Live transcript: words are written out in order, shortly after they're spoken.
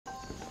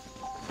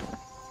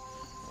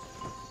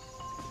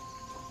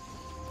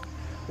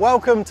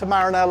Welcome to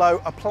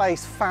Maranello, a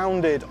place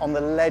founded on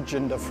the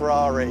legend of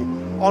Ferrari,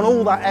 on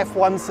all that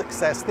F1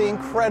 success, the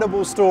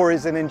incredible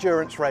stories in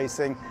endurance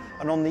racing,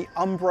 and on the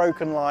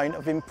unbroken line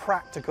of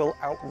impractical,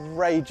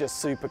 outrageous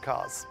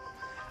supercars.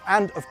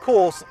 And of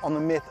course, on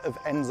the myth of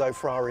Enzo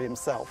Ferrari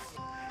himself.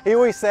 He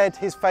always said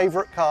his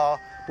favourite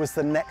car was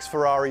the next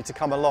Ferrari to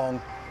come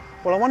along.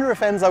 Well, I wonder if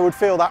Enzo would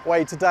feel that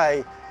way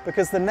today,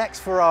 because the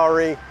next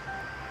Ferrari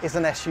is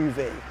an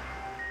SUV.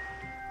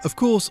 Of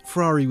course,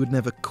 Ferrari would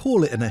never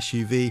call it an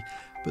SUV,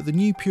 but the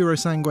new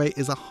Purosangue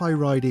is a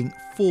high-riding,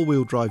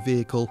 four-wheel drive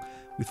vehicle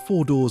with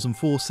 4 doors and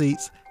 4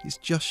 seats. It's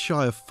just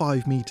shy of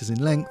 5 metres in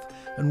length,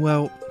 and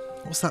well,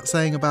 what's that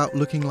saying about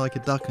looking like a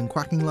duck and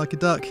quacking like a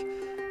duck?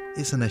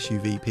 It's an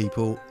SUV,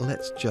 people.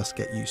 Let's just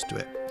get used to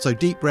it. So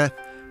deep breath,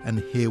 and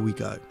here we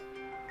go.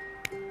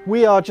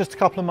 We are just a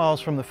couple of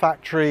miles from the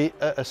factory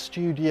at a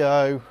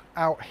studio.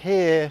 Out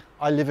here,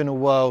 I live in a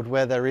world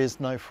where there is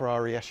no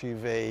Ferrari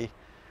SUV.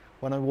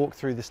 When I walk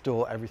through this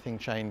door, everything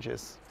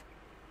changes.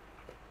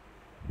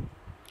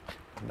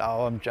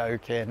 No, I'm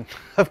joking.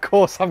 Of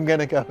course I'm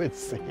gonna go and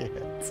see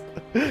it.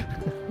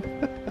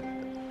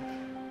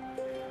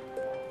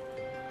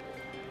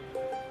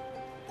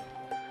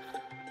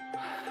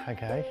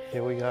 Okay,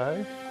 here we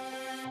go.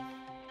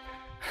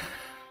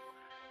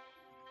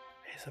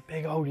 It's a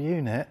big old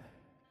unit.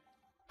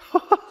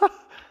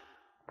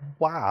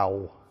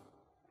 Wow.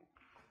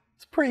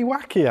 It's pretty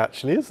wacky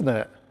actually, isn't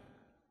it?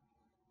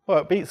 Well,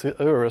 it beats the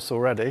Urus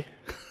already.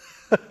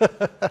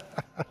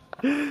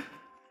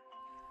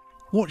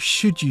 What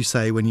should you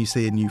say when you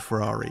see a new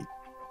Ferrari?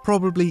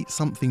 Probably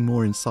something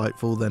more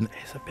insightful than,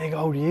 It's a big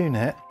old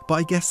unit. but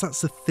I guess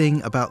that's the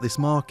thing about this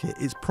market.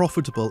 It's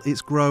profitable,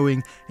 it's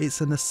growing, it's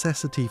a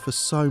necessity for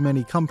so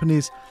many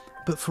companies,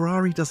 but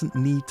Ferrari doesn't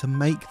need to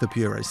make the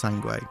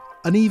Purosangue.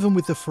 And even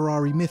with the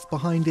Ferrari myth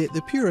behind it,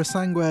 the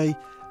Purosangue,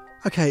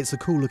 okay, it's a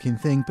cool looking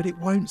thing, but it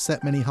won't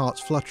set many hearts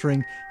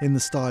fluttering in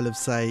the style of,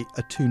 say,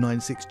 a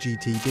 296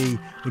 GTB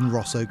in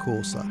Rosso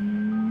Corsa.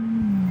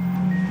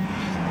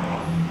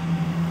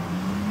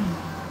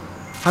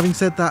 Having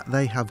said that,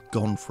 they have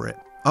gone for it.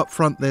 Up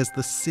front there's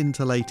the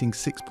scintillating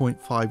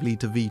 6.5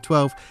 litre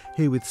V12,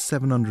 here with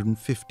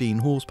 715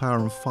 horsepower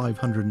and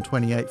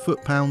 528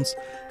 foot-pounds.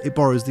 It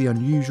borrows the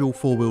unusual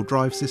four-wheel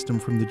drive system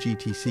from the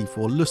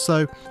GTC4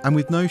 Lusso, and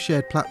with no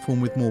shared platform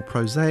with more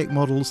prosaic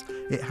models,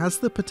 it has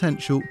the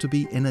potential to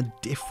be in a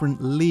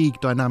different league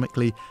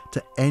dynamically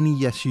to any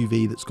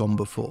SUV that's gone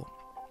before.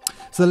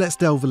 So let's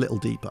delve a little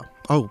deeper.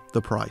 Oh,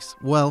 the price.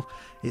 Well,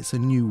 it's a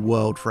new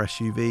world for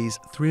SUVs,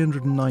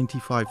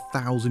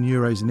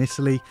 €395,000 in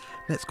Italy,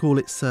 let's call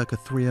it circa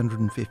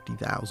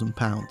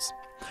 £350,000.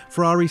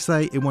 Ferrari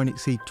say it won't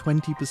exceed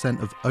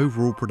 20% of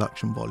overall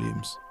production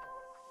volumes.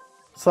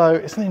 So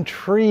it's an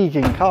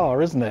intriguing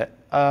car, isn't it?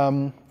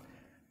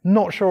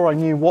 Not sure I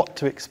knew what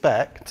to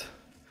expect.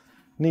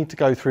 Need to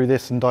go through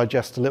this and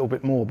digest a little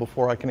bit more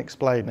before I can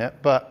explain it,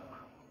 but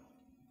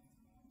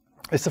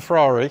it's a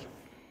Ferrari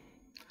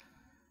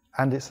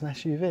and it's an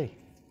SUV.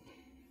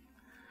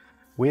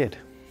 Weird.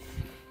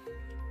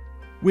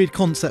 Weird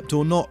concept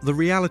or not, the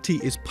reality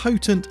is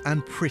potent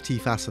and pretty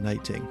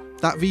fascinating.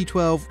 That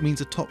V12 means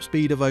a top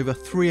speed of over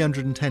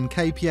 310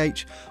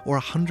 kph or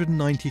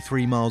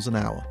 193 miles an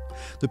hour.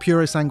 The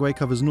Purosangue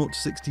covers 0 to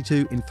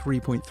 62 in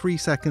 3.3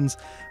 seconds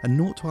and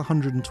 0 to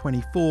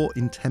 124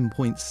 in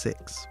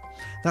 10.6.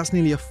 That's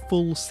nearly a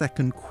full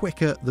second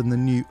quicker than the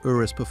new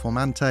Urus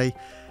Performante,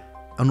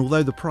 and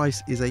although the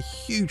price is a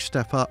huge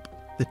step up,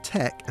 the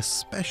tech,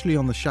 especially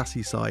on the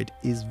chassis side,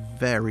 is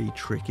very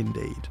trick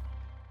indeed.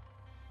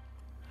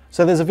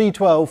 So there's a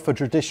V12 for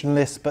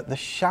traditionalists, but the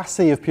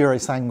chassis of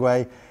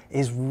Purosangue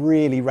is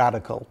really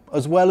radical.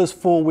 As well as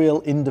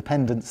four-wheel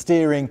independent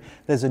steering,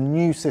 there's a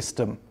new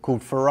system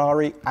called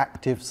Ferrari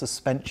Active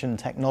Suspension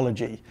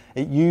Technology.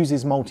 It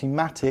uses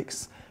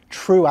Multimatic's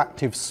true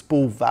active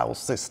spool valve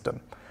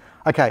system.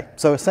 Okay,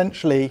 so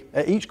essentially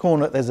at each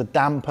corner there's a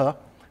damper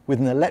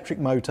with an electric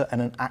motor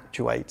and an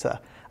actuator,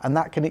 and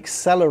that can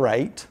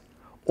accelerate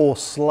or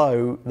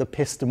slow the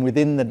piston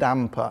within the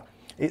damper.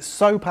 It's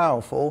so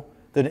powerful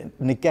that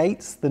it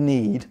negates the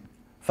need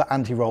for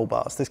anti-roll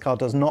bars. This car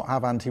does not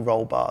have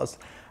anti-roll bars,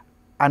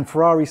 and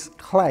Ferrari's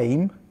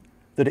claim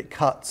that it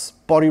cuts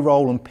body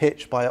roll and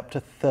pitch by up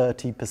to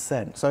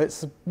 30%. So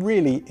it's a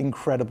really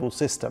incredible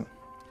system.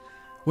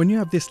 When you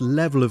have this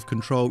level of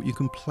control, you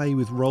can play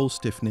with roll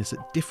stiffness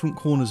at different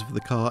corners of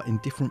the car in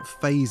different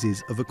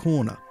phases of a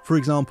corner. For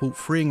example,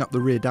 freeing up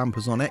the rear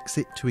dampers on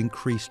exit to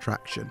increase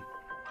traction.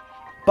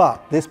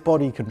 But this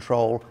body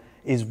control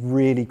is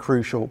really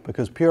crucial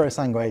because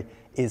Purosangue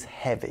is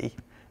heavy.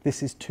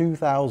 This is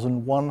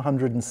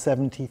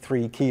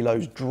 2,173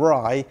 kilos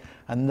dry,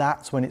 and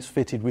that's when it's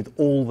fitted with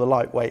all the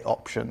lightweight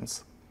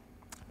options.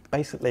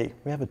 Basically,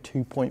 we have a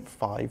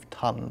 2.5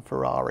 ton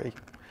Ferrari.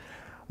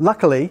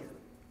 Luckily,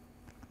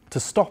 to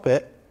stop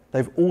it,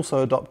 they've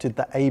also adopted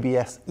the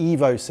ABS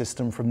Evo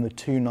system from the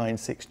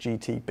 296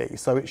 GTB.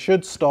 So it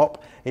should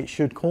stop, it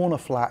should corner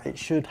flat, it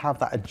should have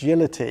that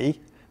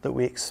agility that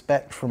we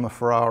expect from a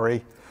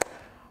Ferrari.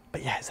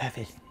 But yeah, it's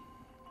heavy.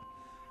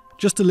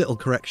 Just a little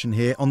correction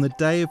here. On the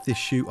day of this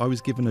shoot, I was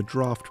given a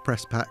draft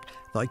press pack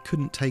that I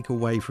couldn't take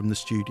away from the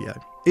studio.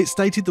 It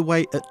stated the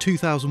weight at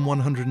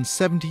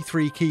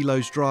 2,173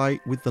 kilos dry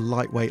with the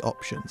lightweight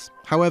options.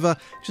 However,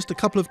 just a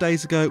couple of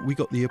days ago, we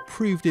got the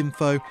approved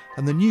info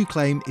and the new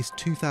claim is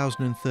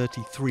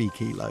 2,033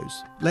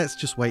 kilos. Let's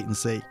just wait and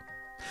see.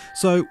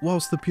 So,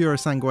 whilst the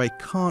Purosangue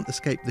can't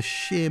escape the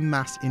sheer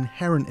mass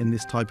inherent in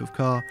this type of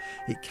car,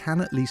 it can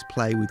at least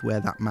play with where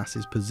that mass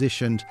is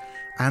positioned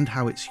and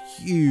how its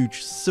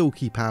huge,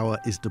 silky power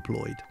is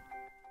deployed.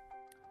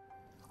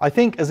 I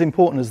think as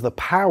important as the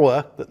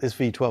power that this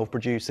V12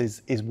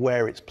 produces is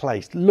where it's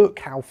placed. Look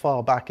how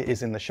far back it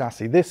is in the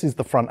chassis. This is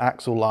the front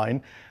axle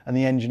line and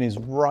the engine is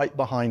right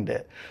behind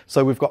it.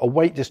 So we've got a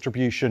weight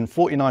distribution,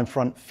 49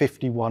 front,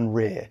 51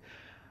 rear.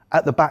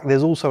 At the back,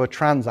 there's also a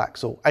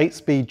transaxle,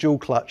 8-speed dual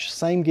clutch,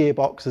 same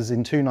gearbox as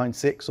in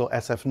 296 or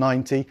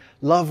SF90,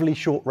 lovely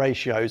short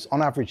ratios,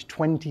 on average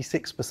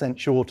 26%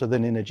 shorter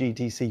than in a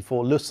GTC4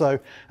 Lusso,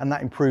 and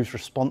that improves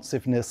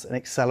responsiveness and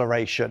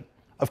acceleration.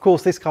 Of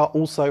course, this car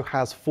also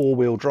has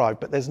four-wheel drive,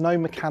 but there's no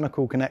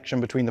mechanical connection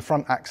between the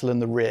front axle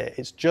and the rear.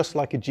 It's just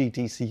like a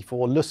GTC4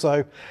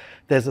 Lusso.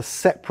 There's a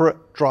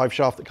separate drive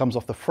shaft that comes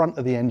off the front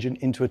of the engine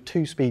into a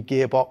 2-speed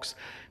gearbox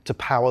to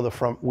power the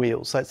front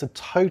wheels. So it's a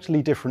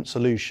totally different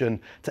solution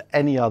to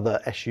any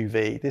other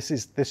SUV. This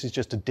is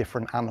just a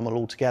different animal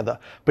altogether.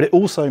 But it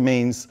also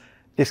means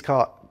this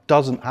car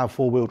doesn't have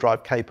four-wheel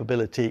drive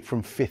capability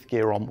from 5th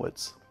gear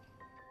onwards.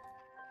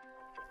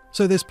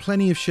 So there's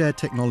plenty of shared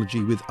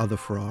technology with other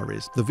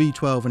Ferraris, the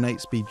V12 and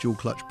 8-speed dual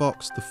clutch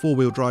box, the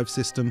four-wheel drive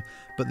system,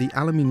 but the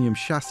aluminium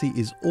chassis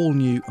is all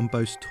new and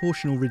boasts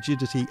torsional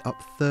rigidity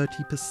up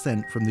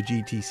 30% from the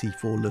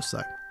GTC4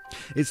 Lusso.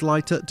 It's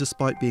lighter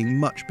despite being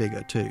much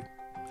bigger too.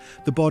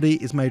 The body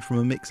is made from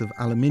a mix of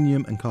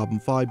aluminium and carbon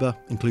fibre,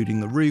 including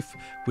the roof,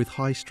 with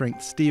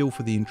high-strength steel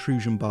for the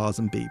intrusion bars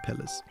and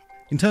B-pillars.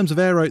 In terms of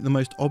aero, the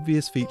most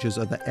obvious features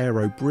are the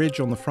aero bridge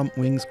on the front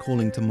wings,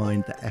 calling to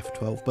mind the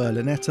F12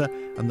 Berlinetta,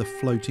 and the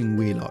floating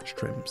wheel arch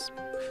trims.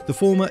 The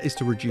former is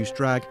to reduce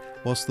drag,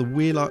 whilst the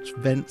wheel arch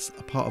vents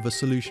are part of a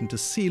solution to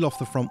seal off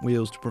the front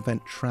wheels to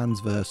prevent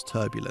transverse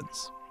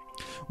turbulence.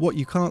 What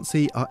you can't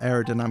see are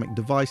aerodynamic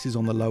devices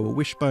on the lower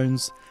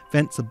wishbones,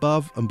 vents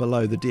above and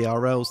below the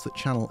DRLs that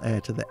channel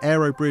air to the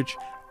aero bridge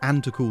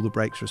and to cool the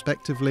brakes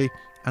respectively,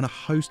 and a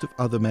host of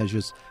other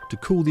measures to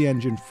cool the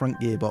engine, front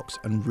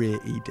gearbox and rear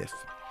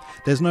e-diff.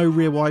 There's no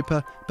rear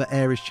wiper, but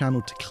air is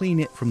channeled to clean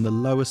it from the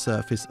lower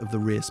surface of the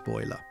rear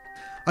spoiler.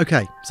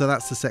 Okay, so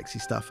that's the sexy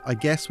stuff. I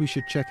guess we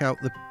should check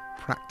out the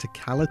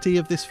practicality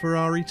of this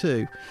Ferrari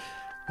too.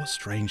 What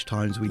strange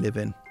times we live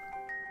in.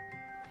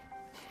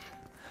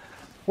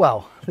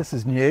 Well, this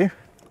is new.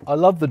 I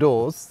love the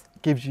doors.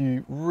 Gives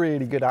you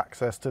really good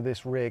access to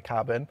this rear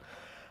cabin.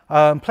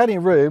 Plenty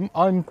of room.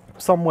 I'm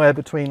somewhere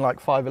between like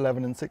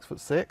 5'11" and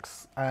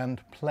 6'6", and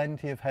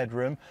plenty of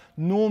headroom.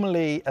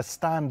 Normally, as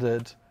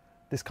standard,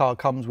 this car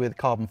comes with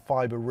carbon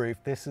fibre roof.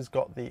 This has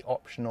got the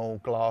optional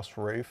glass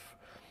roof.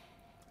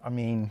 I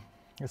mean,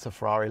 it's a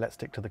Ferrari, let's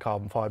stick to the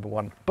carbon fibre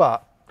one.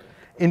 But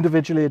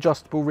individually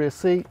adjustable rear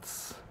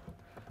seats.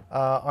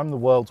 I'm the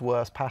world's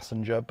worst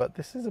passenger, but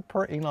this is a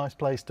pretty nice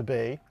place to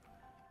be.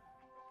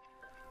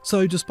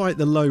 So despite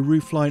the low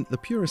roofline, the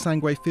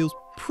Purosangue feels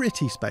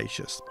pretty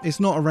spacious. It's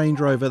not a Range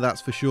Rover,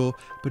 that's for sure,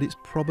 but it's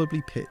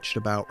probably pitched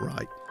about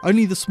right.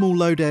 Only the small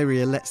load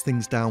area lets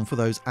things down for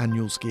those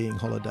annual skiing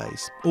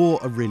holidays, or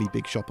a really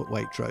big shop at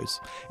Waitrose.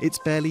 It's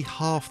barely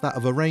half that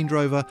of a Range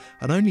Rover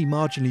and only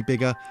marginally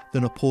bigger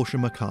than a Porsche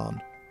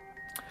Macan.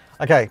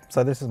 Okay,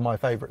 so this is my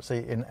favourite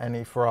seat in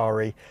any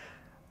Ferrari.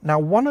 Now,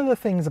 one of the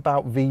things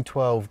about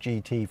V12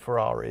 GT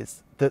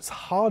Ferraris that's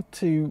hard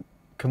to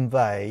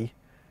convey,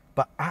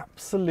 but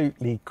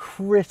absolutely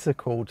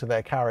critical to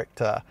their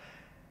character,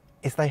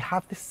 is they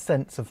have this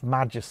sense of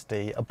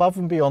majesty above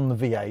and beyond the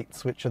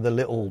V8s, which are the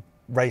little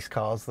race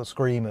cars, the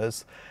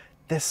screamers.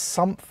 There's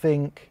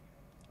something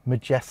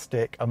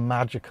majestic and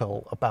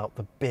magical about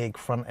the big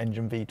front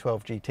engine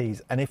V12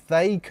 GTs. And if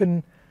they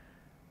can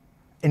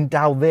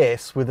endow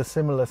this with a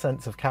similar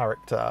sense of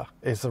character,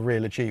 it's a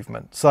real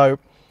achievement. So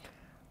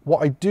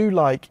what I do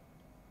like,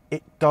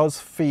 it does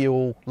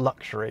feel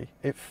luxury.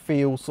 It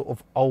feels sort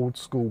of old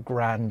school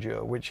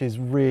grandeur, which is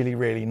really,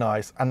 really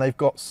nice. And they've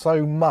got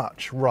so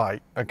much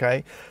right,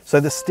 okay?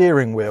 So the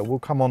steering wheel, we'll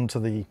come on to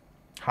the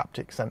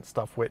haptic sense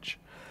stuff, which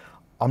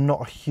I'm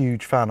not a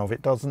huge fan of.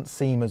 It doesn't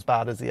seem as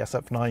bad as the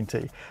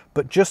SF90,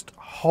 but just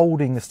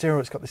holding the steering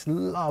wheel, it's got this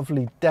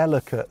lovely,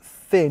 delicate,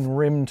 thin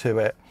rim to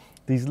it.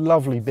 These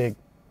lovely big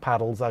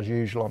paddles as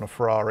usual on a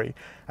Ferrari,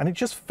 and it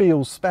just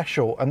feels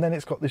special. And then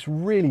it's got this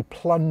really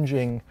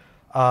plunging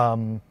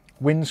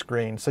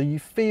windscreen, so you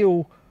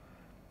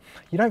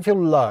don't feel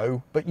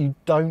low, but you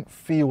don't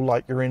feel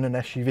like you're in an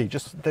SUV.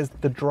 Just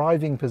the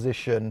driving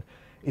position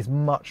is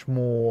much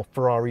more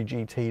Ferrari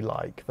GT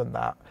like than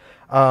that,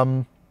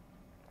 and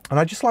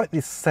I just like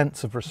this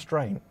sense of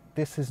restraint.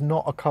 This is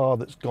not a car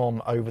that's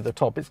gone over the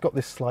top. It's got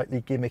this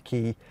slightly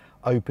gimmicky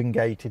open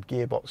gated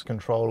gearbox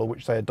controller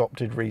which they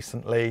adopted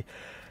recently.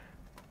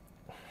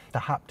 The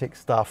haptic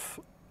stuff,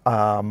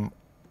 I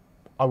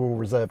will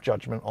reserve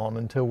judgment on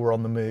until we're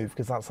on the move,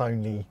 because that's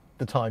only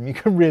the time you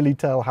can really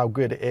tell how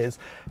good it is.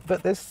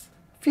 But there's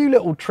a few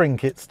little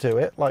trinkets to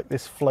it, like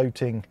this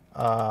floating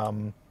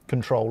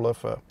controller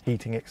for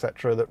heating,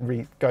 etc.,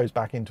 that goes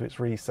back into its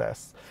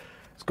recess.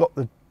 It's got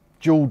the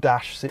dual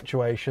dash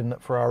situation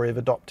that Ferrari have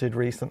adopted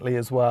recently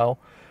as well.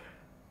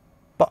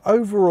 But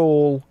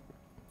overall,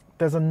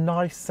 there's a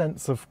nice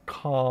sense of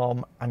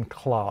calm and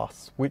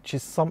class, which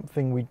is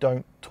something we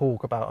don't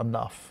talk about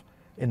enough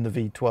in the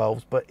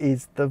V12s, but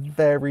is the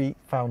very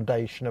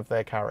foundation of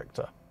their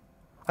character.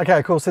 Okay,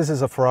 of course, this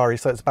is a Ferrari,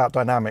 so it's about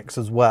dynamics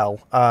as well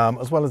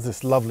as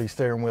this lovely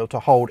steering wheel to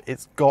hold.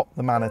 It's got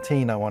the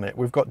Manettino on it.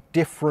 We've got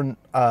different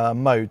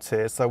modes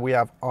here. So we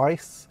have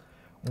ice,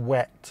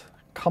 wet,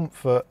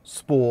 comfort,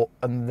 sport,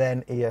 and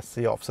then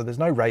ESC off. So there's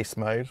no race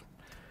mode.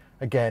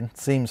 Again,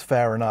 seems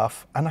fair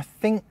enough. And I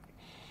think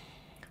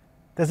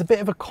there's a bit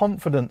of a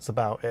confidence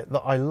about it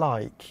that I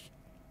like.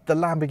 The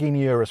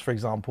Lamborghini Urus, for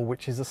example,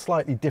 which is a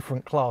slightly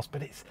different class,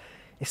 but it's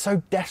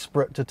so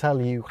desperate to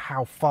tell you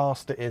how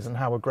fast it is and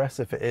how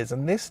aggressive it is.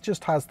 And this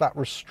just has that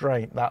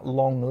restraint, that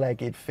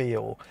long-legged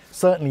feel,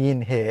 certainly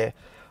in here.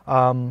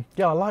 Yeah,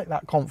 I like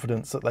that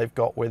confidence that they've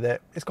got with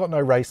it. It's got no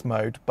race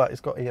mode, but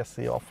it's got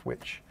ESC off,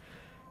 which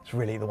is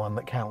really the one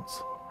that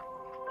counts.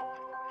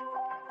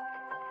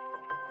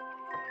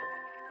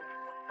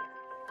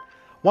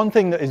 One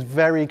thing that is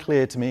very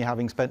clear to me,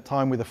 having spent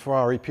time with the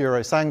Ferrari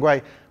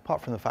Purosangue,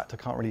 apart from the fact I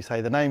can't really say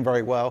the name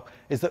very well,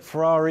 is that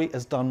Ferrari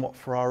has done what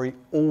Ferrari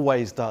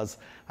always does,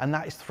 and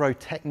that is throw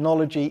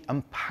technology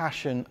and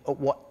passion at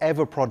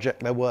whatever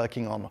project they're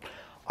working on.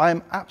 I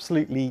am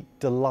absolutely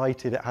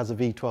delighted it has a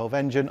V12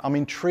 engine. I'm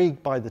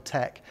intrigued by the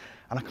tech,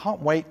 and I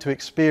can't wait to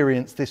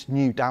experience this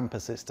new damper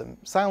system.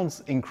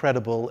 Sounds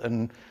incredible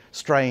and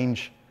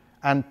strange,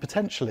 and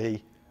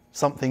potentially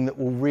something that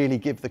will really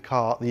give the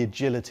car the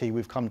agility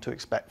we've come to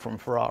expect from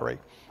Ferrari.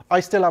 I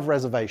still have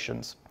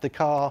reservations. The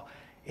car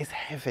is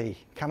heavy.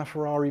 Can a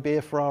Ferrari be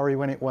a Ferrari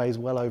when it weighs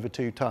well over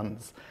 2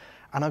 tons?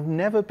 And I've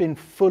never been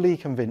fully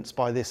convinced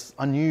by this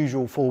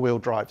unusual four-wheel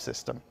drive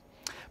system.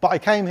 But I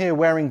came here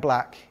wearing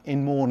black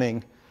in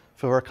mourning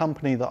for a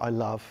company that I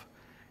love.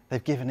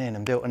 They've given in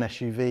and built an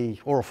SUV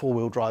or a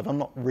four-wheel drive. I'm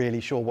not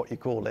really sure what you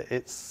call it.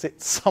 It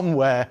sits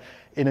somewhere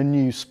in a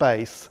new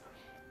space.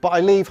 But I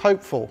leave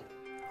hopeful.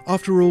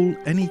 After all,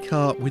 any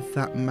car with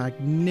that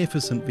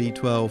magnificent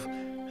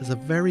V12 has a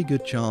very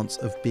good chance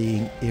of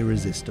being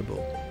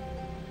irresistible.